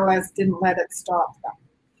more or less didn't let it stop them.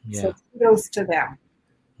 Yeah. So kudos to them.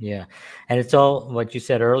 Yeah. And it's all what you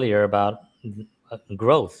said earlier about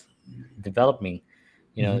growth, developing.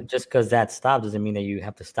 Just because that stopped doesn't mean that you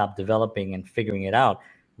have to stop developing and figuring it out.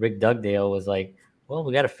 Rick Dugdale was like, well,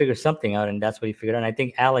 we got to figure something out. And that's what he figured out. And I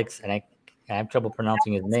think Alex, and I have trouble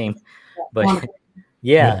pronouncing his name, but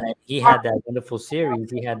he had that wonderful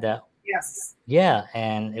series. He had that. Yes. Yeah.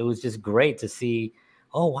 And it was just great to see,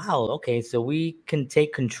 oh, wow. Okay. So we can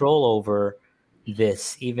take control over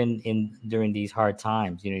this even during these hard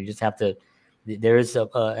times. You just have to, there is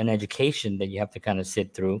an education that you have to kind of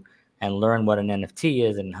sit through and learn what an NFT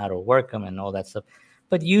is and how to work them and all that stuff.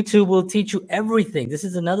 But YouTube will teach you everything. This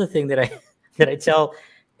is another thing that I tell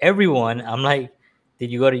everyone. I'm like,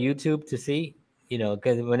 did you go to YouTube to see?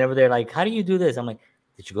 Because whenever they're like, how do you do this? I'm like,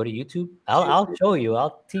 did you go to YouTube? I'll show you.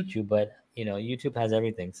 I'll teach you. But YouTube has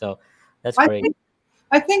everything. So that's great.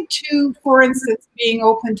 I think too, for instance, being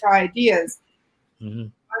open to ideas.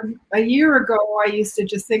 Mm-hmm. A year ago, I used to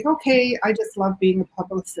just think, okay, I just love being a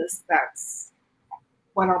publicist. That's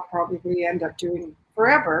what I'll probably end up doing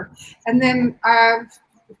forever. And then I have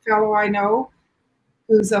a fellow I know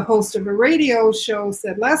who's a host of a radio show,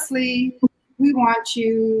 said, Lesley, we want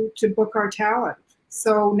you to book our talent.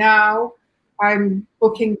 So now I'm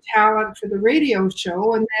booking talent for the radio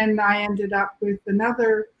show. And then I ended up with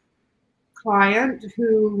another client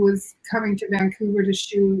who was coming to Vancouver to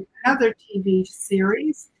shoot another TV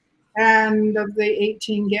series. And of the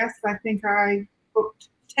 18 guests, I think I booked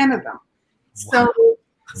 10 of them. Wow.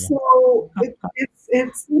 So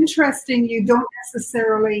it's interesting. You don't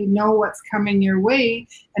necessarily know what's coming your way,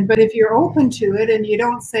 but if you're open to it and you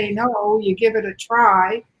don't say no, you give it a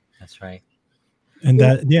try. That's right. And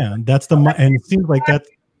that's and it seems like that's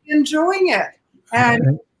enjoying it,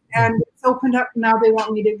 and it's opened up. Now they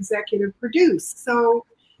want me to executive produce. So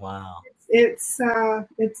wow, it's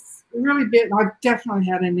really been. I've definitely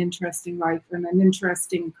had an interesting life and an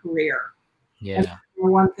interesting career. Yeah.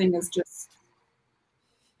 And one thing is just.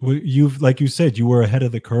 You've, like you said, you were ahead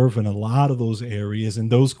of the curve in a lot of those areas,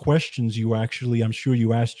 and those questions you actually, I'm sure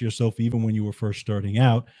you asked yourself even when you were first starting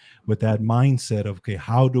out, with that mindset of, okay,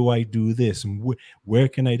 how do I do this, and where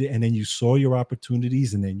can I do? And then you saw your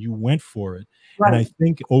opportunities, and then you went for it. Right. And I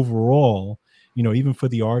think overall, even for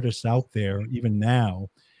the artists out there, even now,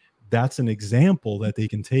 that's an example that they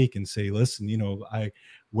can take and say, listen,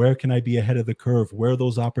 where can I be ahead of the curve? Where are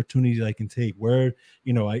those opportunities I can take? Where,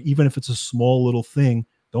 even if it's a small little thing,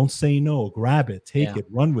 don't say no, grab it, take it,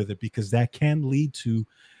 run with it, because that can lead to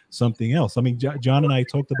something else. I mean, John and I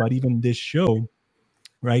talked about even this show,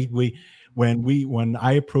 right? When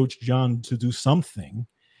I approached John to do something,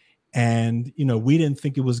 and, we didn't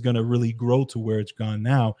think it was going to really grow to where it's gone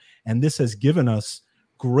now. And this has given us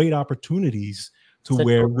great opportunities to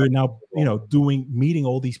where we're now, meeting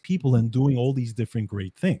all these people and doing all these different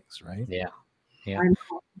great things, right? Yeah. I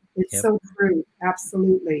know. It's so true.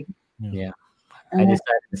 Absolutely. Yeah. I decided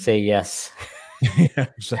to say yes. Yeah,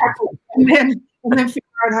 exactly. And then figure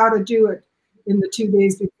out how to do it in the 2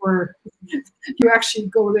 days before you actually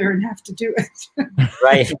go there and have to do it.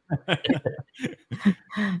 Right.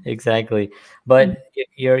 Exactly. But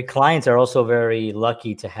your clients are also very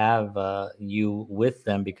lucky to have you with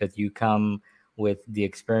them, because you come with the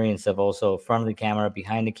experience of also front of the camera,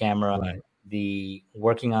 behind the camera, right, the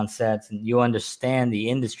working on sets, and you understand the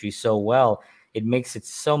industry so well. It makes it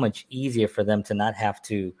so much easier for them to not have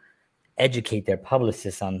to educate their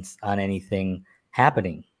publicists on anything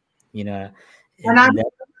happening, And I'm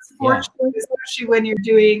fortunate, especially when you're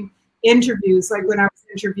doing interviews, like when I was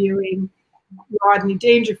interviewing Rodney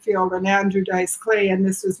Dangerfield and Andrew Dice Clay, and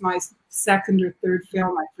this was my second or third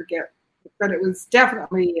film, I forget, but it was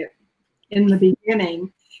definitely in the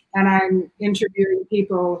beginning. And I'm interviewing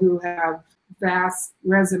people who have vast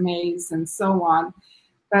resumes and so on.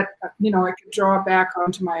 But, I could draw back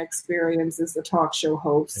onto my experience as a talk show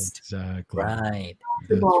host. Exactly. Right.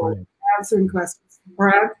 Answering questions,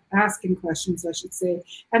 or asking questions, I should say.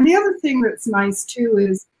 And the other thing that's nice, too,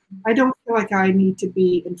 is I don't feel like I need to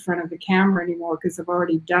be in front of the camera anymore, because I've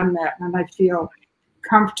already done that. And I feel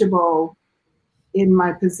comfortable in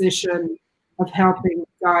my position of helping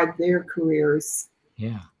guide their careers.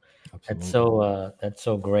 Yeah. Absolutely. That's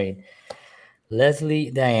so great. Lesley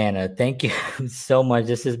Diana, thank you so much.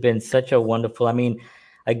 This has been such a wonderful,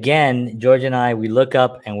 again, George and I, we look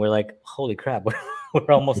up and we're like, holy crap, we're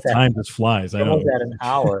almost at time just flies. Almost at an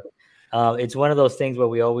hour. It's one of those things where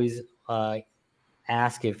we always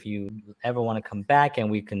ask if you ever want to come back and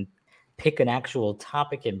we can pick an actual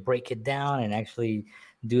topic and break it down and actually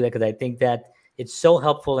do that, because I think that it's so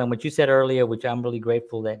helpful. And what you said earlier, which I'm really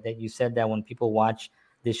grateful that you said, that when people watch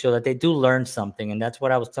this show, that they do learn something. And that's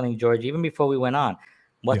what I was telling George even before we went on.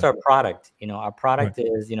 What's our product? Our product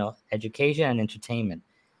is, education and entertainment.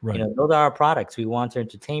 Right. Those are our products. We want to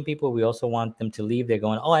entertain people. We also want them to leave there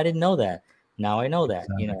going, oh, I didn't know that. Now I know that.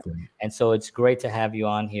 Exactly. And so it's great to have you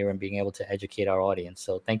on here and being able to educate our audience.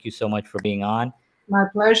 So thank you so much for being on. My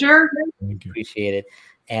pleasure. Thank you. Appreciate it.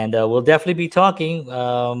 And we'll definitely be talking.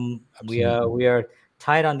 We are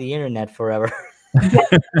tied on the internet forever.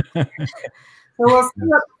 So we'll see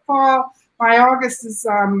what the fall. My August is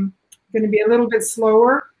going to be a little bit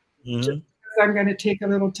slower, just because I'm going to take a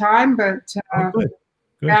little time. But good.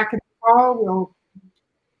 Back in the fall,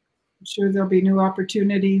 I'm sure there'll be new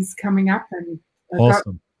opportunities coming up, and I've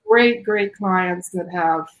got great clients that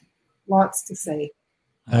have lots to say.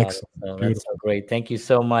 Excellent. That's so great. Thank you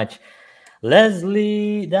so much,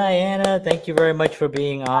 Lesley Diana. Thank you very much for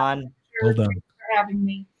being on. Well done. Thanks for having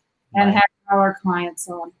me and having all our clients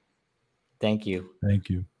on. Thank you. Thank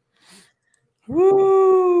you.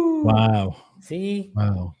 Woo! Wow. See?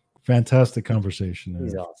 Wow. Fantastic conversation.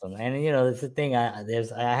 He's awesome. And that's the thing. I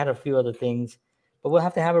had a few other things, but we'll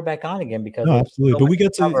have to have her back on again, because absolutely. But we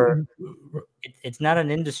get to it's not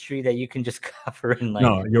an industry that you can just cover in like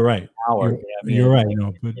No, you're right. an hour. You're right.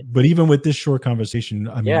 No, but even with this short conversation,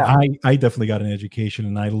 I mean, I definitely got an education,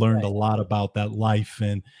 and I learned a lot about that life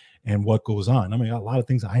and what goes on. I mean, a lot of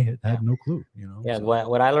things I had no clue. Yeah. So.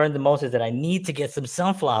 What I learned the most is that I need to get some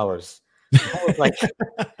sunflowers. I was like,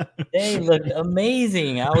 they look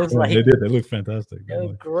amazing. I was like, they did. They look fantastic. They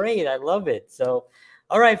look great. I love it. So,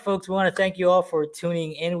 all right, folks, we want to thank you all for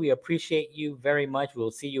tuning in. We appreciate you very much.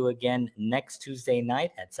 We'll see you again next Tuesday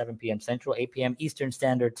night at 7 p.m. Central, 8 p.m. Eastern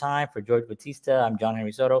Standard Time. For George Batista, I'm John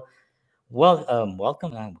Henry Soto. Welcome.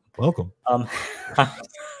 Welcome.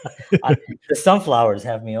 The sunflowers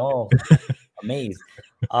have me all amazed.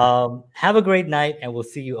 Have a great night, and we'll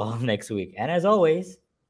see you all next week. And as always,